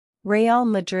Real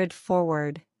Madrid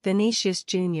forward, Vinicius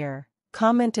Jr,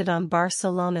 commented on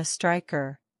Barcelona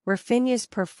striker Rafinha's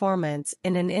performance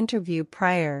in an interview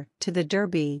prior to the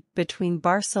derby between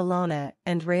Barcelona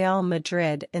and Real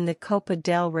Madrid in the Copa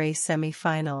del Rey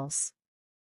semifinals.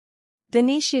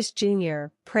 Vinicius Jr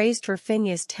praised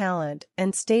Rafinha's talent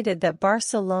and stated that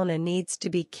Barcelona needs to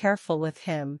be careful with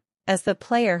him, as the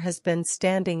player has been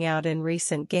standing out in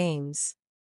recent games.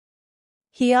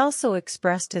 He also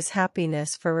expressed his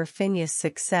happiness for Rafinha's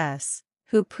success,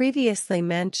 who previously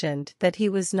mentioned that he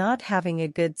was not having a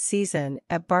good season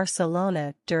at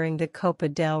Barcelona during the Copa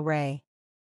del Rey.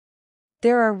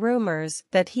 There are rumors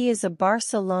that he is a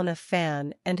Barcelona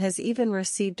fan and has even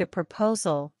received a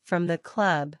proposal from the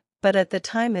club, but at the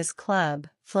time his club,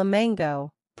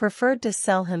 Flamengo, preferred to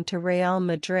sell him to Real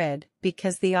Madrid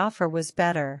because the offer was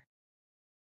better.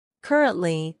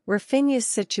 Currently, Rafinha's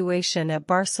situation at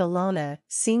Barcelona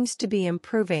seems to be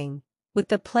improving, with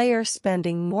the player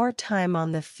spending more time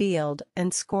on the field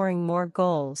and scoring more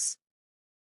goals.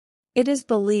 It is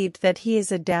believed that he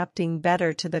is adapting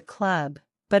better to the club,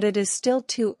 but it is still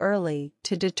too early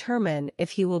to determine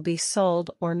if he will be sold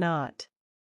or not.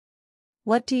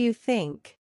 What do you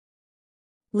think?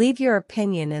 Leave your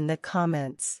opinion in the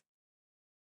comments.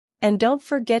 And don't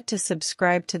forget to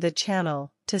subscribe to the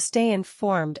channel to stay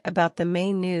informed about the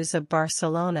main news of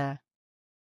Barcelona.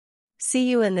 See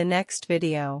you in the next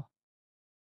video.